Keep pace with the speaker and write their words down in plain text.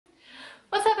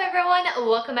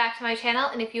welcome back to my channel,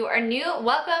 and if you are new,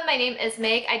 welcome. My name is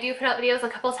Meg. I do put out videos a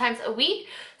couple times a week,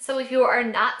 so if you are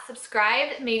not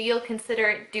subscribed, maybe you'll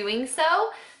consider doing so,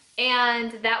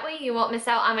 and that way you won't miss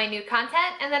out on my new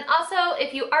content. And then also,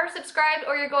 if you are subscribed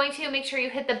or you're going to, make sure you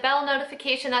hit the bell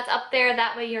notification that's up there.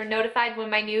 That way you're notified when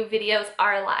my new videos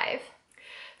are live.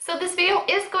 So this video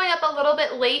is going up a little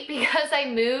bit late because I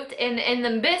moved, and in the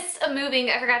midst of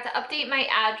moving I forgot to update my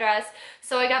address,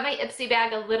 so I got my IPSY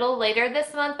bag a little later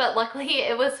this month, but luckily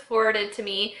it was forwarded to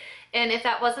me. And if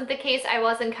that wasn't the case, I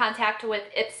was in contact with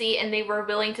IPSY and they were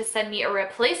willing to send me a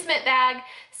replacement bag.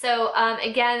 So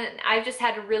again, I've just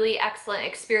had a really excellent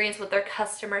experience with their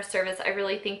customer service. I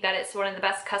really think that it's one of the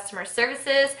best customer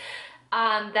services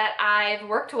that I've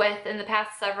worked with in the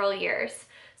past several years.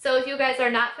 So if you guys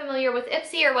are not familiar with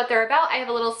IPSY or what they're about, I have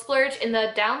a little splurge in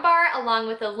the down bar along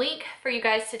with a link for you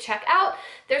guys to check out.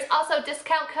 There's also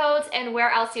discount codes and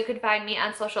where else you can find me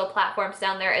on social platforms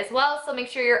down there as well, so make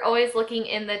sure you're always looking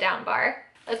in the down bar.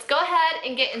 Let's go ahead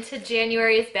and get into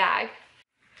January's bag.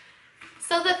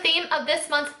 So the theme of this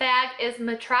month's bag is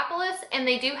Metropolis, and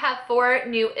they do have 4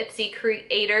 new IPSY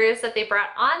creators that they brought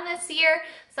on this year,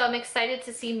 so I'm excited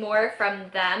to see more from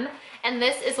them. And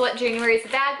this is what January's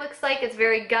bag looks like. It's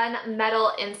very gun,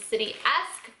 metal, and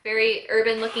city-esque, very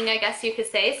urban looking, I guess you could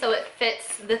say, so it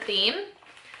fits the theme.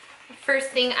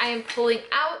 First thing I am pulling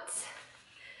out,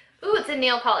 ooh, it's a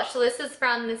nail polish. So this is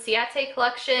from the Ciate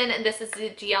collection, and this is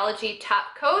the Geology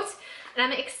Top Coat. And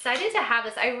I'm excited to have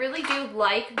this. I really do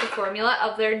like the formula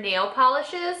of their nail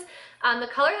polishes. The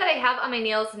color that I have on my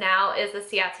nails now is the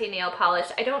Ciate nail polish.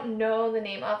 I don't know the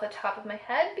name off the top of my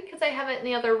head because I have it in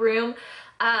the other room.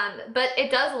 But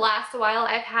it does last a while.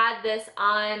 I've had this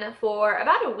on for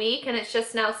about a week and it's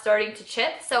just now starting to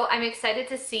chip. So I'm excited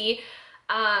to see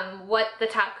what the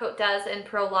top coat does in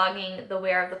prolonging the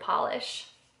wear of the polish.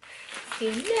 See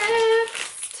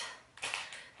next.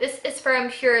 This is from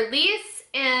Pure Lease.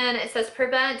 And it says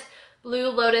Prevent Blue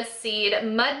Lotus Seed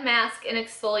Mud Mask and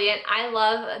Exfoliant. I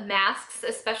love masks,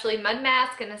 especially mud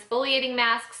mask and exfoliating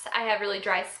masks. I have really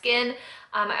dry skin.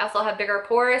 I also have bigger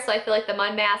pores, so I feel like the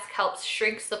mud mask helps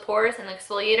shrink the pores, and the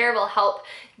exfoliator will help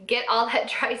get all that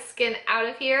dry skin out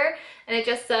of here. And it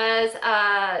just says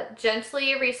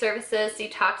gently resurfaces,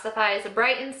 detoxifies,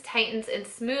 brightens, tightens, and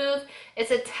smooth.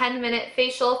 It's a 10-minute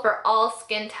facial for all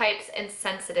skin types and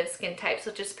sensitive skin types,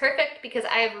 which is perfect because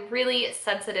I have really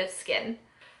sensitive skin.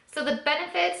 So the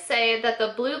benefits say that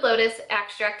the Blue Lotus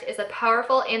extract is a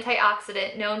powerful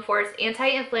antioxidant known for its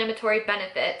anti-inflammatory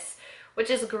benefits, which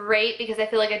is great because I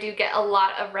feel like I do get a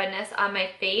lot of redness on my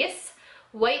face.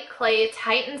 White clay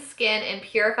tightens skin and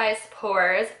purifies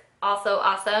pores, also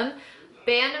awesome.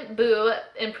 Bamboo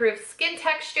improves skin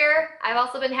texture. I've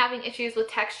also been having issues with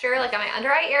texture, like on my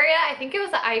under eye area. I think it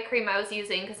was the eye cream I was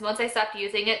using because once I stopped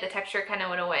using it, the texture kind of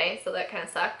went away, so that kind of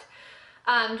sucked.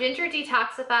 Ginger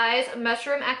detoxifies,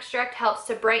 mushroom extract helps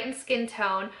to brighten skin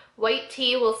tone, white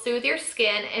tea will soothe your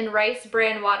skin, and rice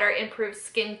bran water improves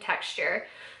skin texture.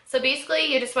 So basically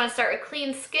you just want to start with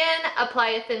clean skin, apply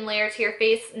a thin layer to your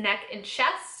face, neck, and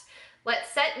chest. Let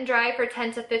set and dry for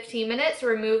 10 to 15 minutes,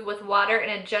 remove with water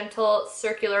and a gentle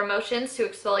circular motions to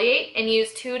exfoliate, and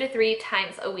use 2 to 3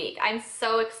 times a week. I'm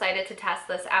so excited to test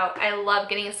this out. I love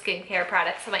getting skincare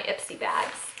products in my IPSY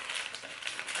bags.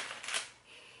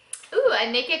 Ooh,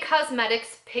 a Naked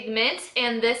Cosmetics pigment,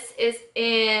 and this is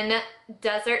in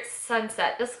Desert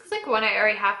Sunset. This looks like one I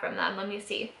already have from them. Let me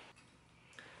see.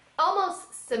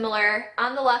 Almost similar.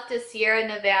 On the left is Sierra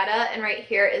Nevada, and right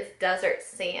here is Desert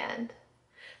Sand.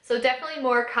 So definitely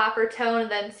more copper tone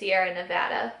than Sierra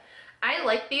Nevada. I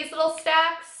like these little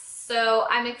stacks, so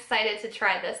I'm excited to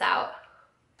try this out.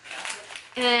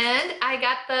 And I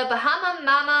got the Bahama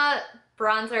Mama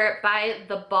bronzer by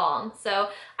The Balm. So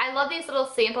I love these little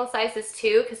sample sizes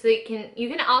too because you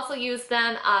can also use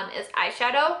them as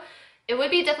eyeshadow. It would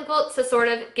be difficult to sort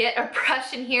of get a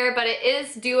brush in here, but it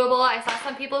is doable. I saw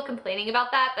some people complaining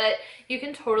about that, but you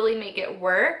can totally make it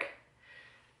work.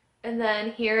 And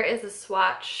then here is a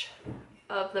swatch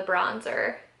of the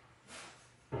bronzer.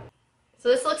 So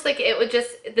this looks like it would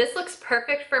this looks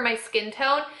perfect for my skin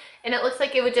tone, and it looks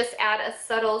like it would just add a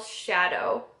subtle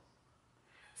shadow.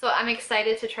 So I'm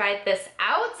excited to try this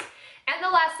out. And the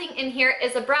last thing in here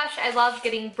is a brush. I love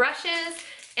getting brushes,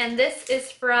 and this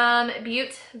is from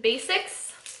Butte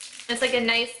Basics. It's like a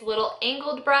nice little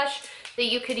angled brush that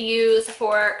you could use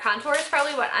for contour is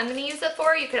probably what I'm going to use it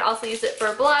for. You could also use it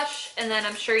for blush, and then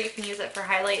I'm sure you can use it for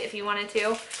highlight if you wanted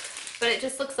to. But it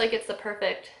just looks like it's the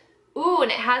perfect. Ooh, and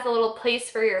it has a little place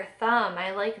for your thumb.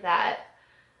 I like that.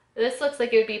 This looks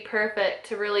like it would be perfect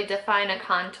to really define a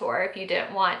contour if you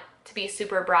didn't want to be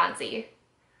super bronzy.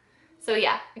 So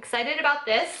yeah, excited about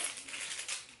this.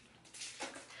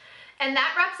 And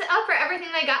that wraps it up for everything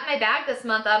I got in my bag this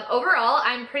month. Overall,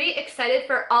 I'm pretty excited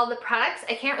for all the products.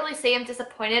 I can't really say I'm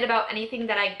disappointed about anything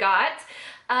that I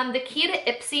got. The key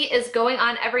to IPSY is going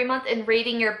on every month and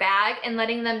rating your bag and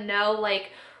letting them know like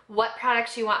what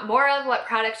products you want more of, what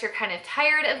products you're kind of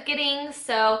tired of getting.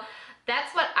 So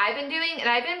that's what I've been doing, and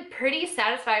I've been pretty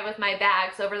satisfied with my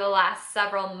bags over the last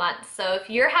several months. So if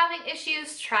you're having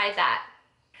issues, try that.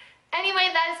 Anyway,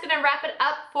 that is going to wrap it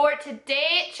up for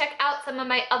today. Check out some of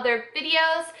my other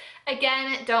videos.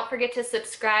 Again, don't forget to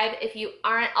subscribe if you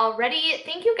aren't already.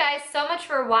 Thank you guys so much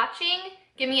for watching.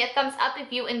 Give me a thumbs up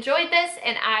if you enjoyed this,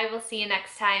 and I will see you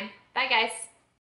next time. Bye, guys.